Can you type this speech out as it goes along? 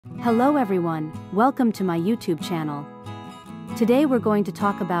Hello everyone, welcome to my YouTube channel. Today we're going to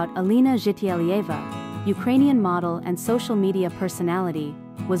talk about Alina Zhytielieva, Ukrainian model and social media personality,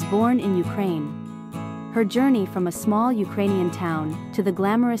 was born in Ukraine. Her journey from a small Ukrainian town to the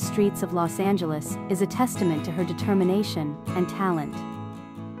glamorous streets of Los Angeles is a testament to her determination and talent.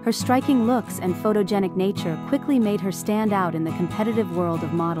 Her striking looks and photogenic nature quickly made her stand out in the competitive world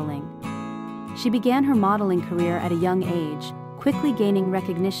of modeling. She began her modeling career at a young age, quickly gaining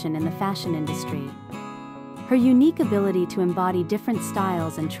recognition in the fashion industry. Her unique ability to embody different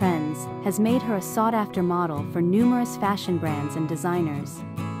styles and trends has made her a sought-after model for numerous fashion brands and designers.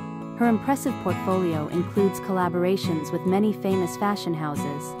 Her impressive portfolio includes collaborations with many famous fashion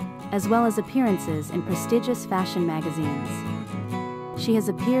houses, as well as appearances in prestigious fashion magazines. She has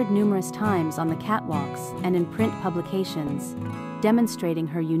appeared numerous times on the catwalks and in print publications, demonstrating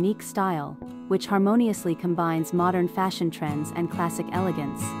her unique style, which harmoniously combines modern fashion trends and classic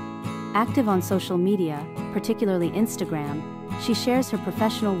elegance. Active on social media, particularly Instagram, she shares her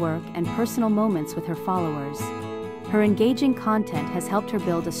professional work and personal moments with her followers. Her engaging content has helped her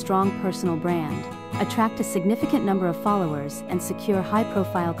build a strong personal brand, attract a significant number of followers, and secure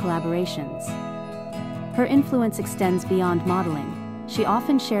high-profile collaborations. Her influence extends beyond modeling. She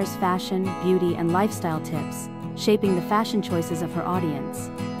often shares fashion, beauty, and lifestyle tips, shaping the fashion choices of her audience.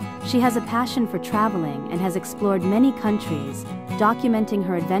 She has a passion for traveling and has explored many countries, documenting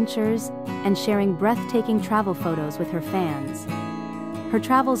her adventures and sharing breathtaking travel photos with her fans. Her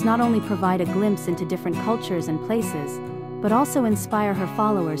travels not only provide a glimpse into different cultures and places, but also inspire her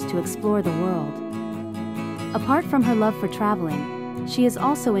followers to explore the world. Apart from her love for traveling, she is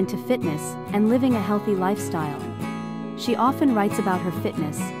also into fitness and living a healthy lifestyle. She often writes about her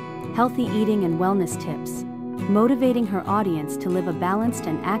fitness, healthy eating, and wellness tips, motivating her audience to live a balanced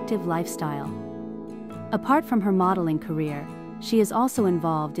and active lifestyle. Apart from her modeling career, she is also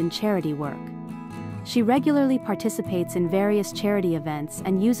involved in charity work. She regularly participates in various charity events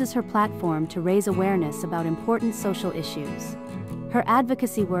and uses her platform to raise awareness about important social issues. Her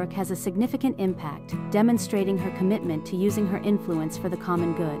advocacy work has a significant impact, demonstrating her commitment to using her influence for the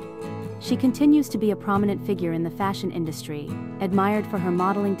common good. She continues to be a prominent figure in the fashion industry, admired for her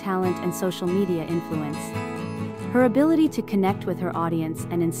modeling talent and social media influence. Her ability to connect with her audience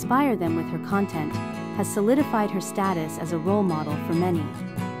and inspire them with her content has solidified her status as a role model for many.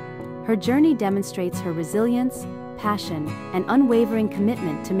 Her journey demonstrates her resilience, passion, and unwavering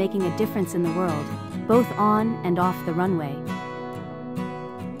commitment to making a difference in the world, both on and off the runway.